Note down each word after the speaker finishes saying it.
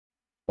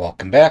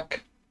Welcome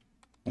back.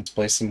 Let's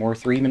play some more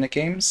 3-minute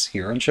games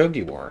here on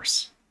Shogi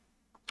Wars.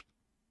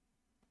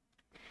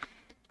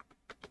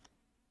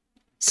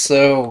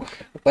 So,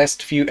 the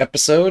last few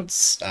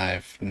episodes,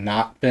 I've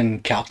not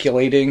been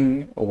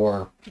calculating,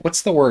 or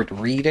what's the word,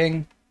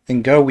 reading?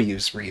 In Go we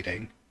use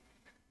reading.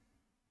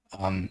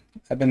 I've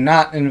been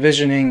not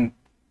envisioning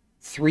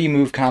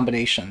 3-move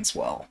combinations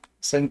well,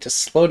 so I need to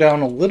slow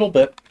down a little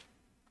bit,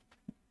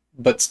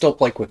 but still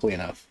play quickly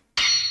enough.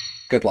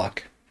 Good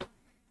luck.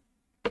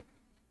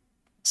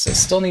 So I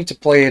still need to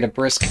play at a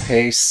brisk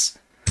pace,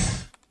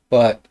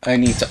 but I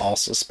need to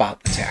also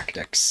spot the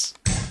tactics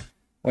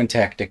when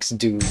tactics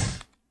do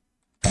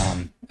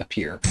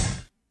appear.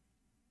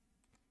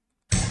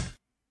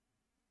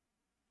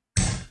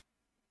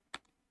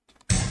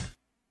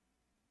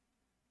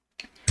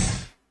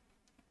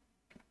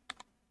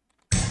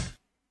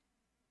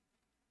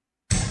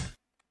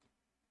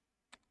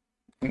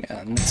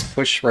 And let's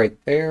push right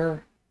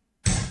there.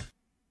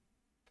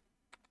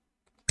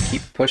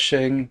 Keep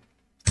pushing.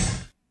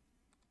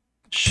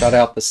 Shut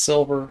out the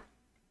silver.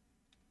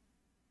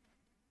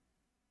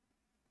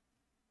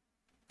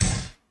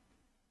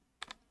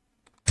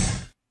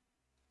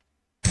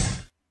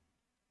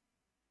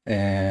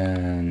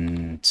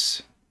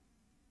 And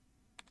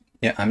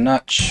yeah, I'm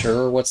not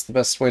sure what's the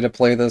best way to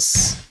play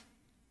this,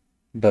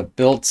 but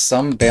build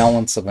some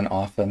balance of an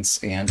offense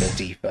and a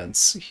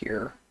defense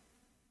here.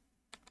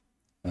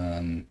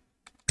 2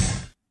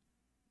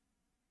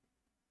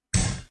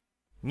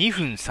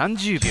分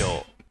30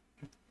秒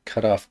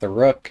Cut off the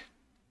rook.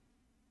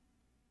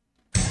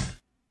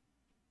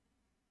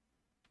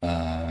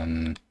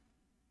 I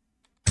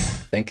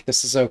think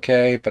this is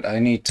okay, but I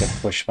need to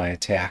push my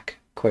attack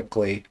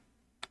quickly.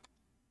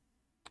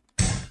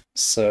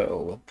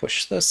 So we'll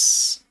push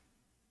this.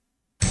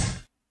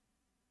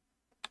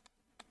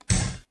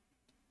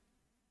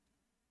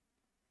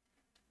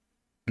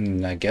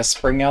 And I guess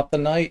bring out the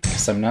knight,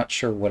 because I'm not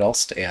sure what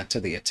else to add to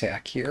the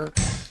attack here.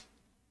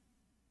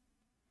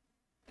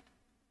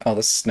 Oh,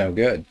 this is no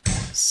good.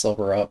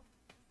 Silver up.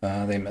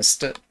 They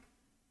missed it.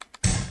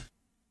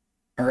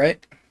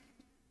 Alright.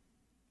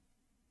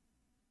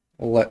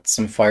 We'll let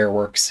some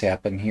fireworks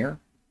happen here.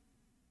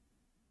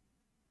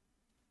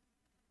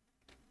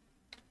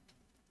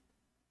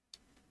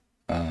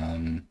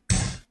 Okay,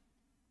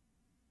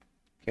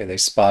 they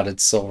spotted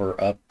silver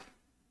up,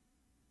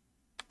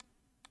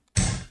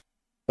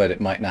 but it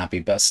might not be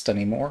best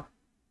anymore.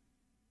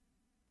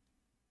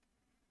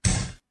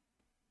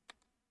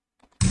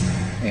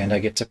 And I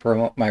get to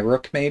promote my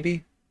rook,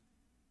 maybe?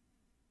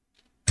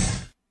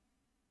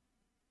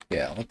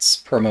 Yeah, let's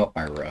promote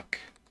my rook.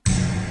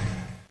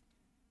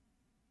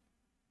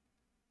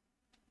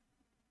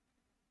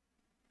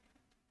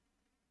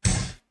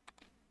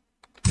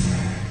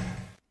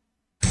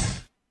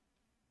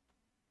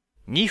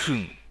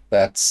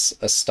 That's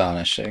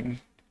astonishing.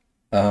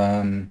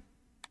 I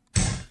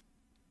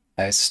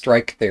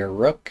strike their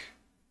rook.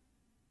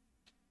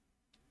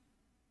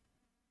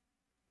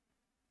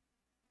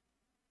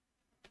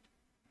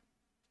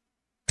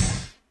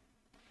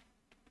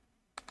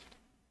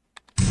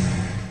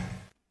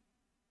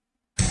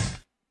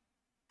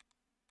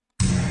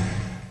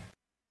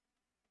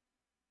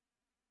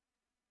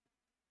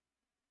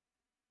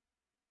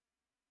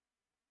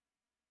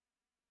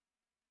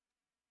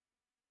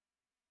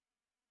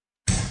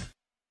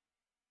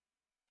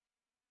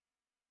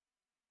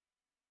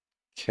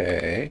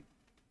 Okay.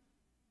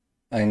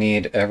 I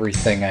need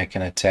everything I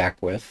can attack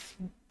with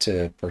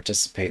to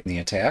participate in the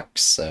attack,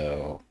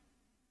 so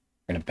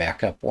I'm going to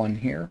back up one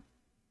here.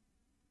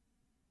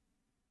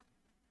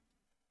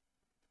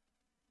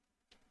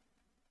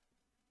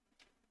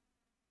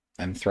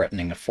 I'm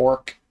threatening a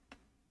fork.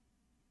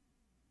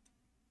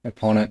 My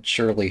opponent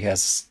surely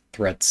has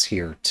threats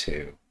here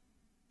too.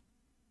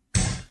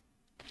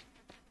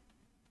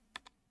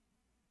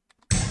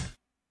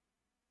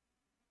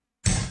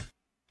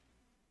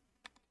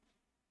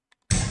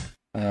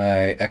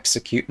 I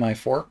execute my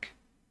fork.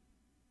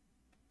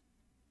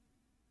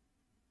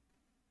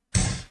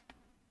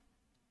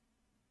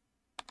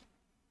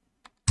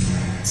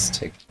 Let's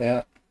take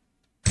that.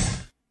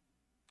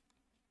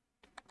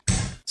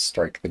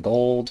 Strike the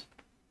gold.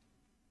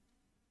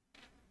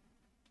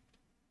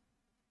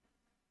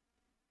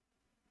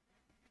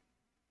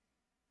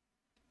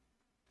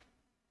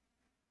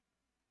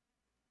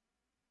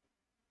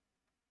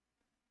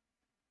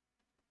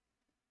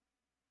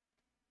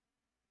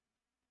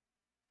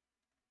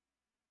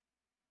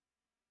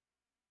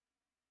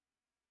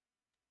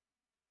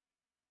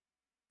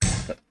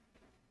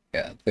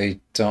 Yeah, they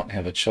don't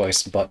have a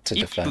choice but to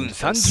 1 分 defend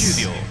 30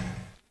 this. 秒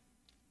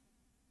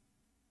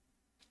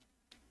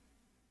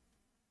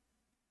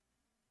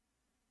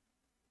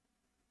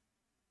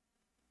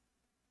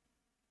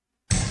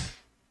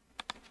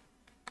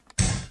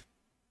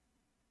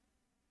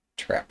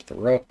Trap the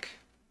rook.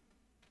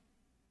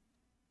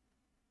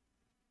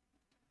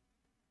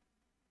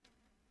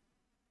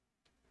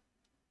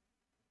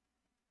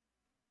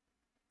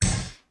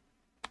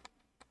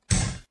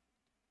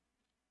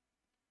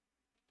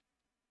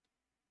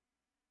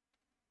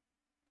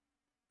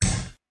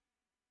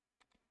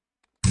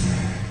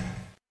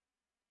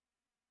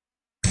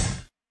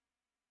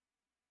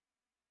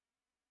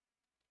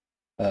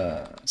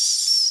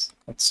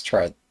 Let's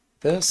try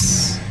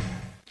this.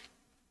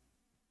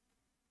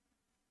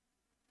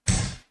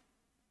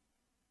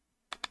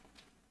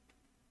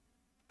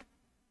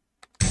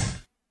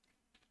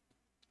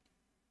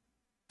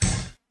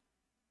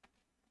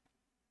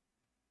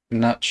 I'm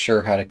not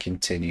sure how to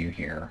continue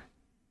here.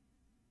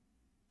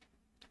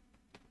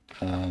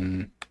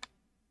 I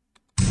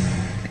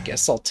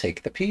guess I'll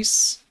take the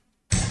piece.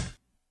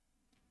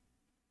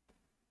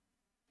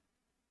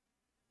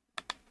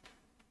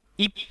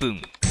 $1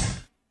分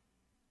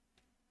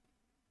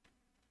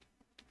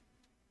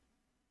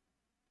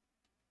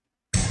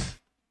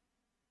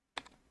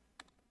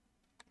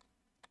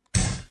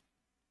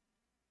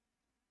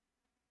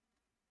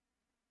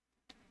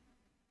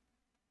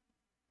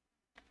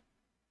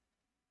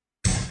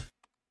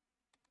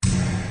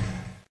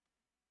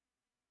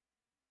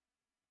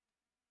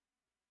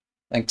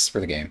Thanks for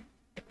the game.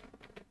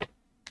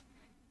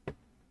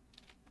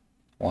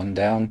 1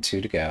 down, 2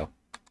 to go.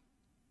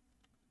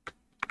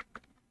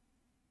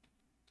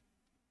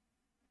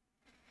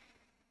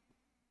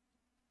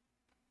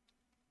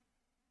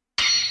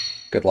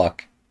 Good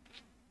luck.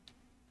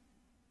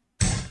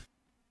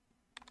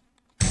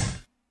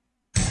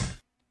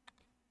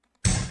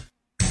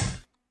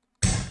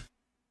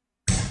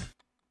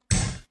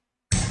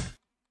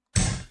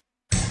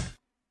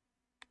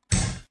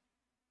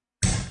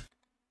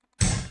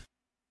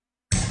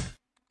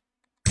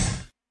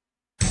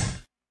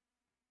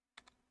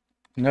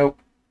 Nope.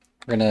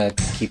 We're gonna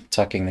keep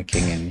tucking the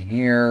king in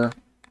here.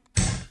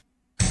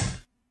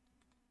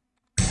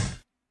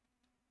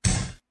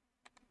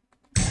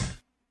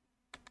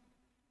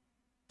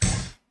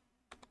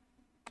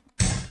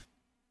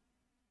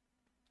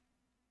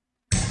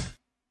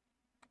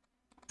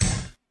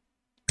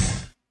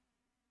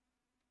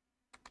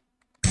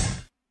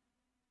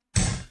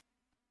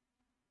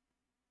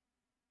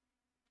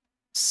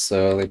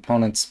 So the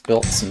opponent's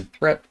built some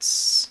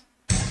threats.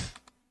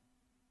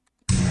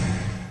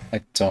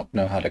 I don't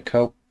know how to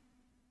cope,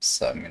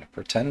 so I'm going to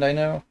pretend I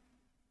know.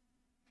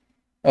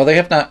 Oh, they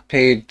have not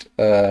paid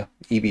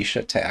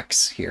Ibisha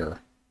tax here,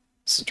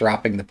 so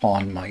dropping the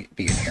pawn might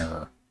be an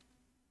error.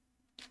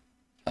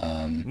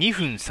 2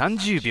分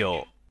30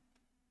秒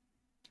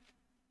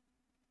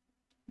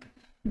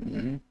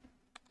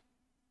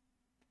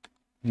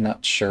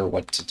Not sure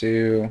what to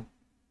do.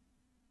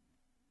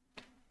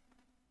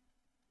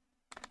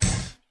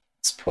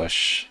 Let's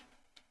push.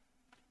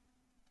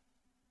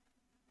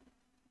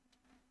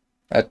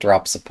 That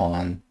drops a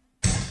pawn.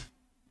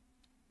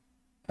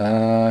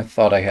 I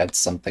thought I had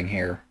something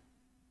here.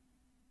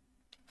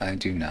 I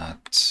do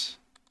not.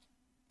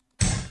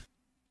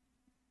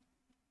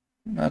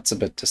 That's a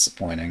bit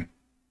disappointing.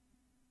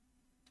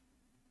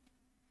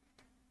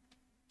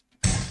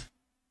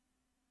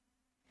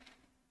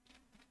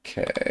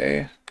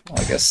 Okay,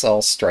 well, I guess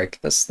I'll strike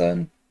this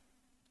then.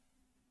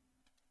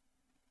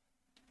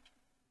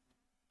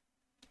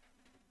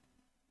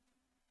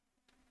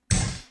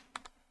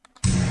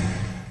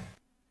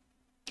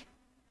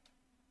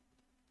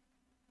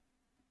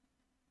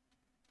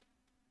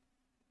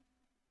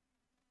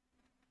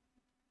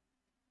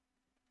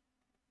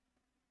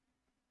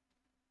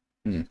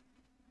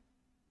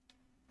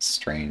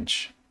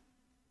 Strange.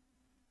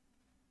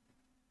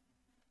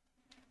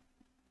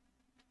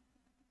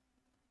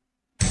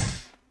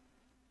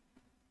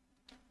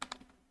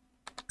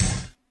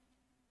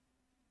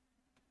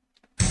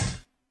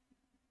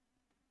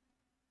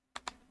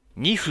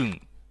 $2分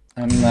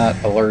I'm not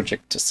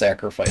allergic to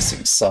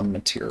sacrificing some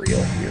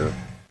material here.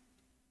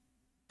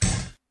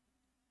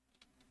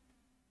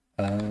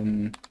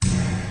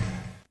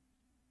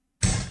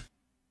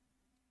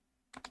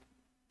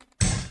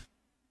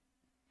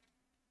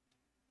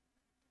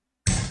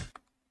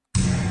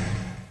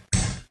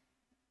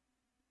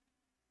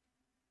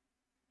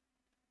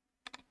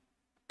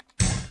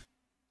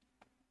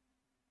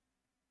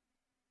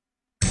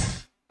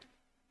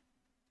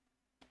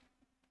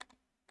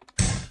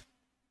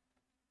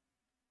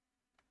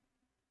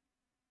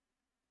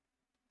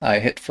 I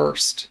hit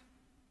first.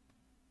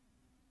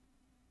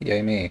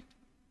 Yay me.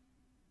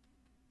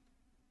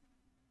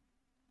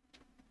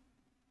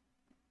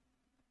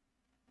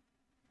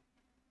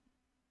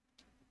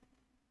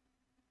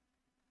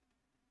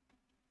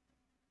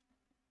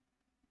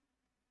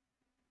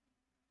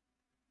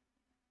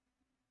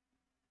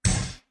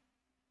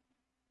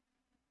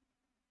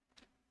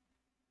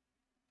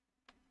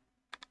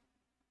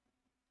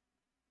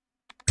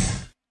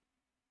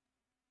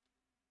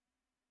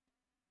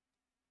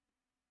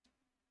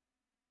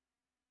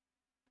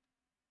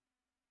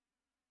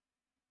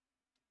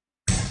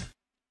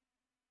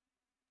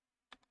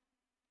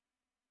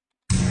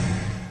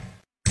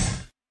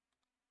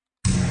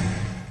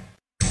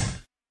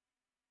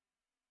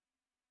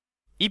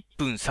 $1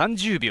分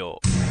30秒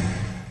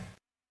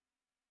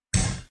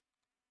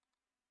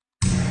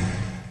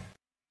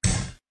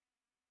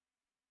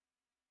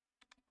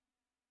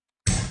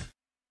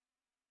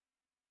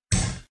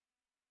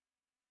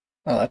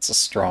Oh, that's a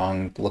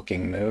strong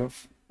looking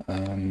move.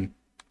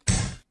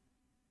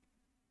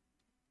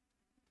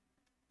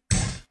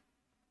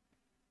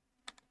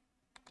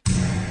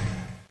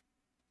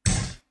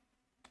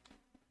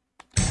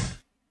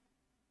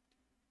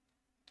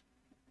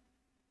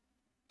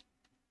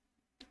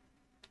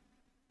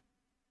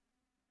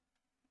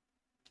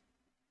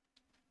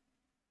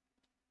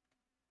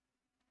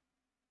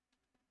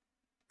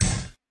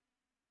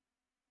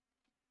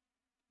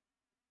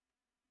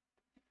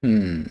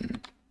 Hmm.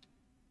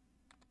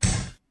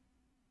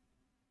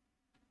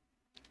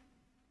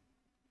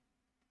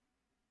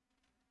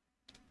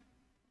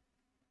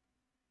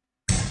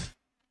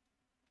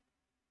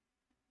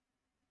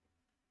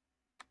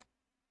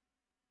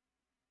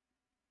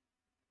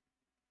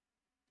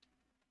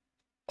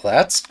 Well,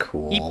 that's 1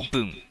 cool.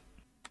 分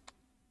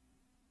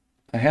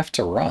I have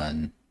to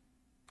run.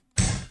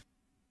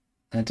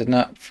 I did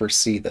not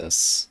foresee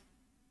this.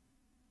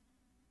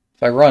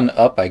 If I run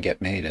up, I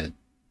get mated,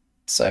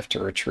 so I have to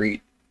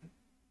retreat.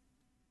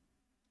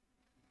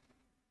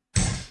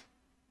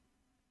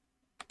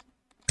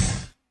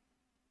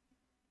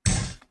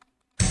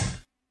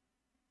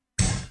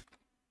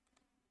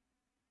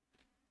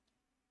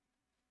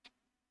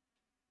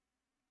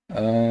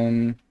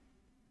 Um,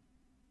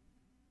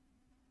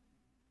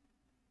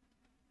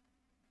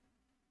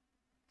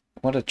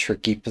 what a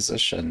tricky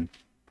position.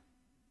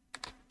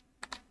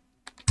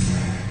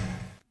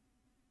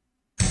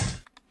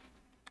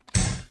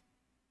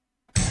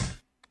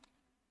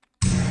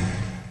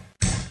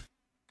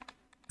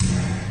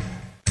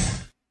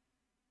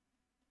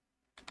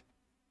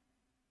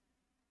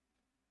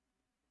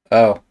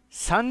 Oh,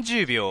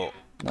 30秒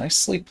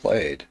nicely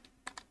played.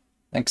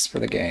 Thanks for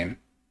the game.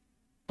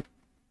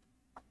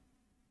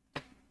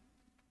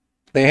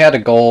 They had a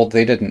gold,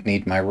 they didn't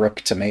need my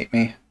rook to mate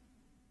me.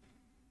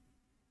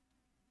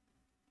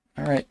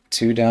 Alright,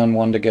 2 down,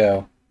 1 to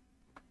go.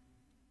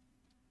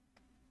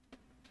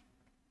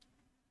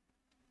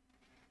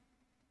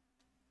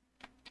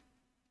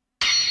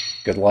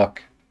 Good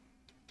luck.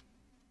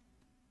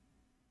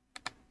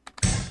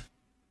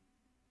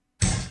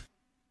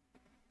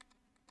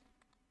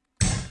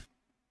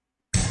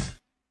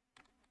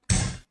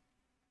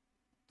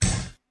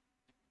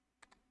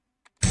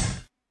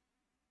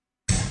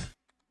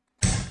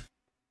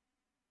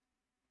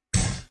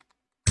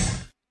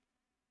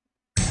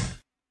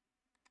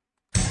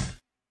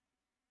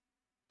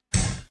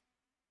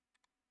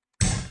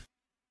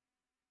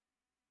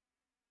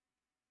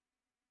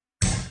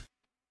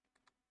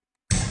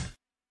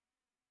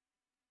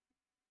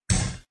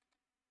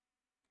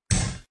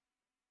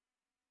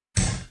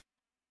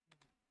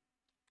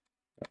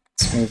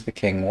 Let's move the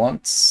king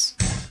once.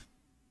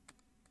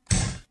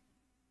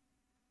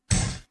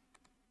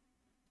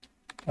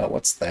 Oh,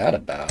 what's that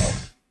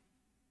about?2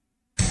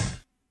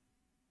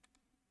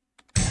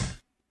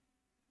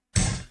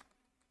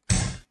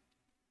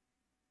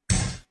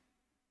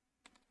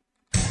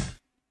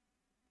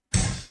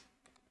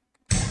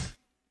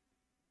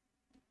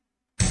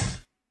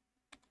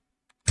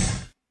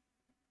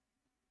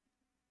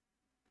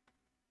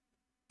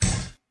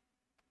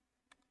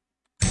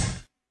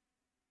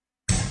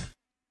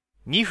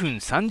分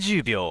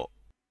30秒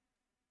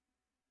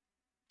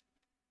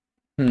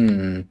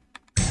Hmm.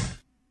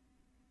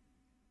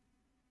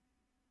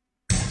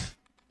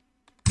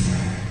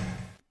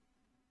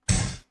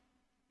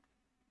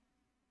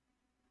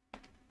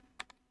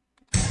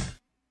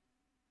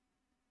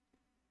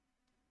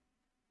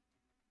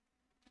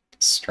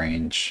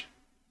 Strange.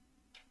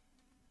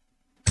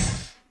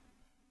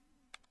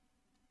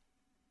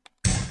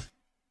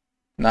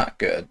 Not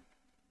good.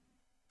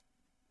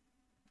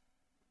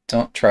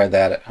 Don't try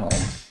that at home.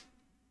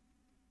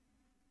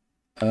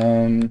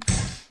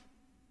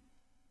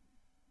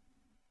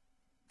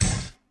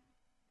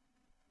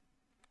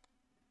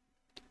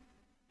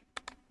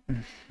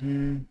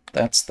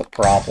 That's the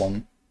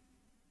problem.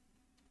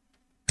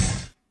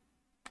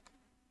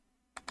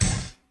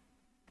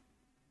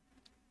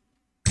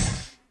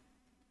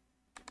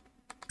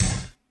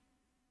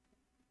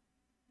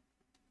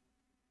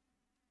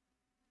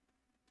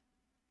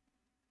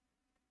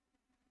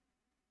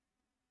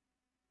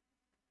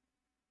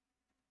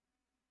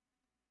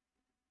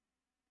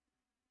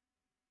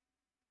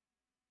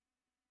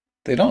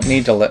 They don't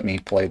need to let me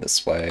play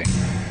this way.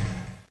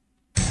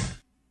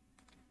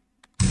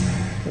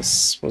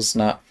 This was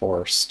not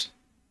forced.2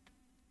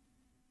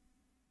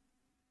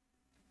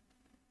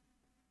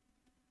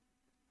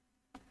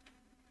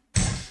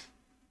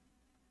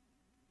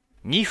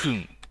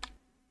分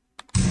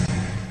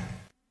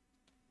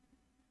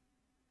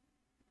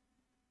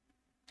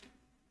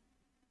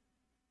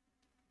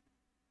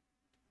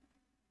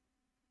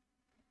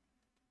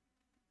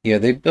Yeah,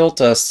 they built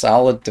a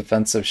solid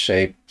defensive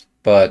shape,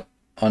 but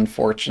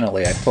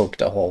unfortunately I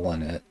poked a hole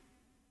in it.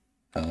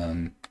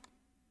 I'm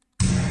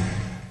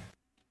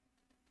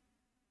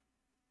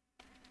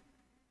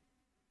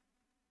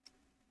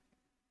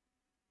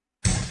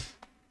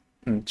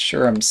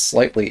sure I'm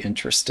slightly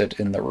interested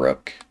in the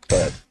rook,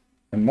 but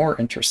I'm more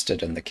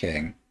interested in the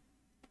king.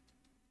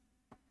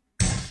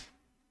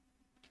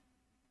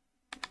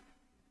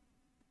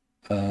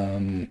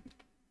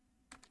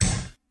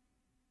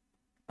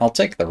 I'll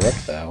take the rook,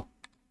 though.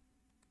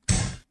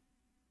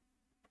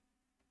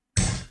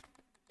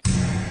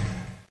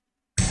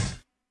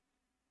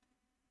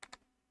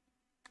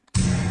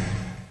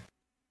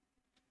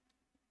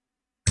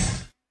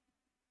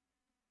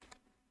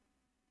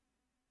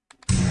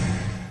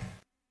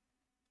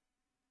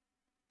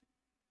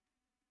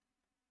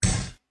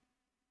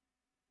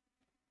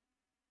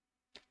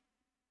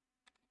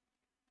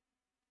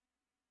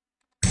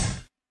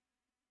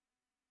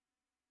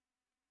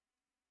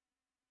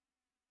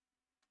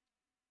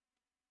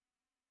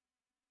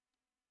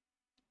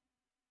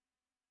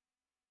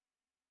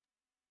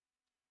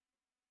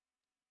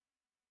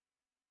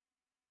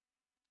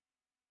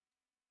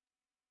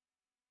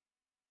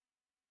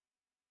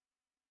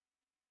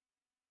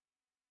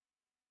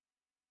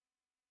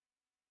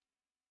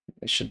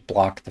 I should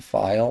block the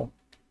file.1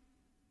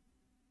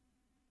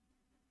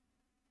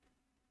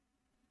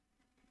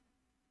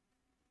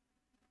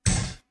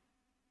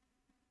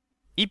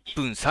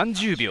分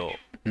30秒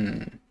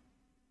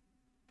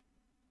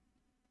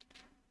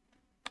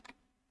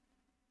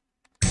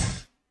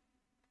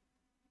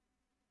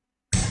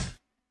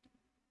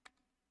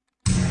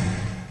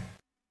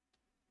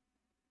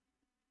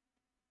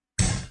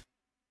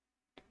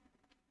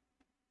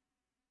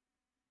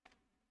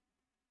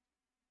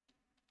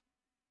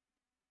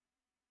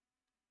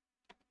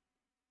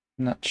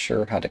I'm not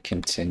sure how to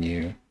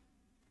continue.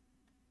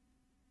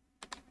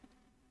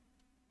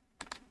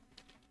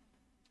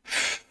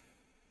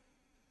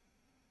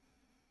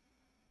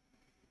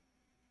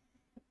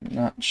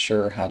 Not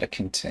sure how to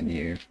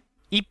continue.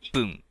 1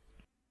分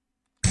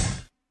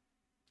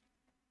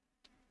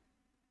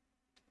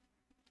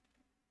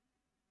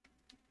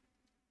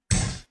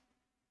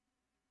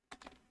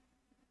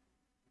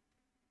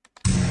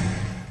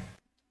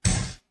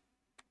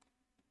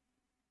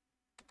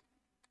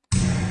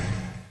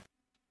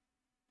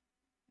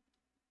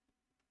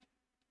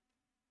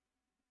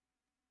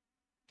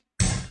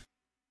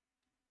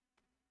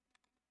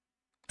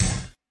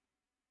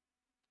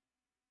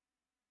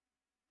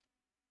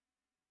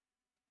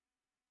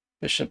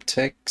Bishop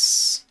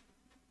takes.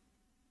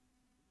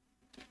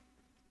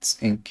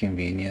 It's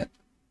inconvenient.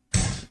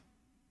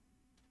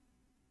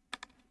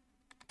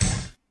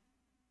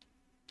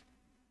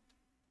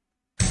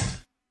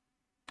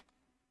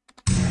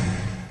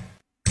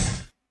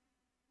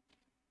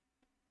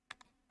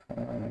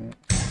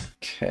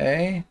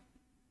 Okay.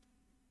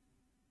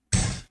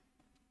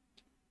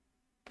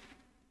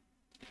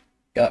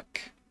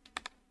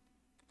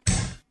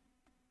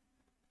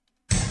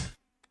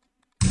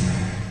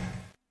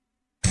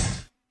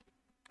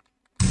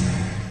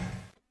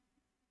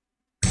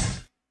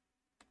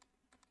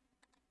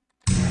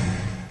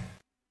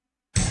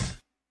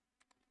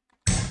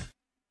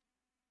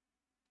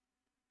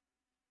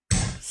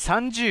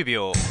 Yuck.30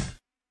秒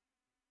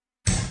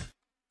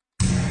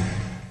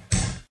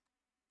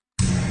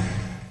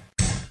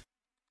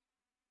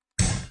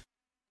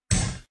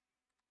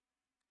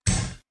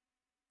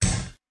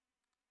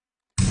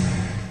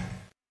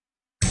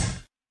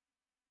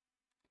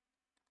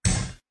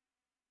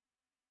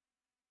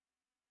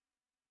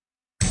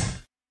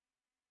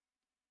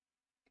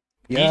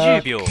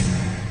 20 Yuck. 秒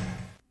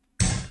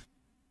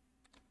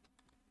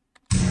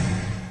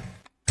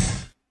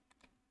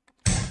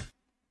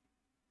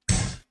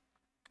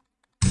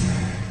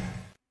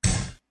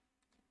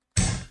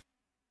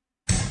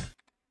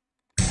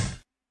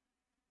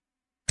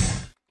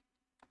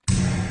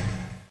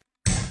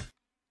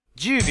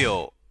 10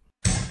秒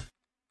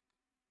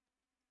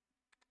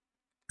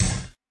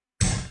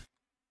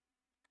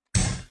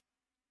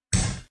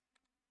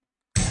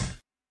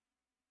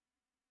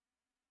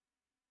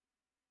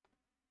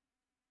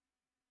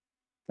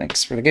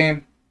Thanks for the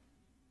game.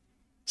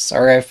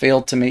 Sorry I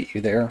failed to meet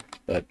you there,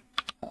 but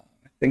I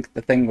think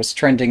the thing was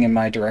trending in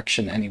my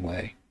direction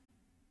anyway.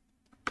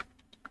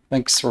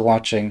 Thanks for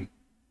watching.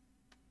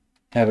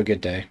 Have a good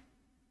day.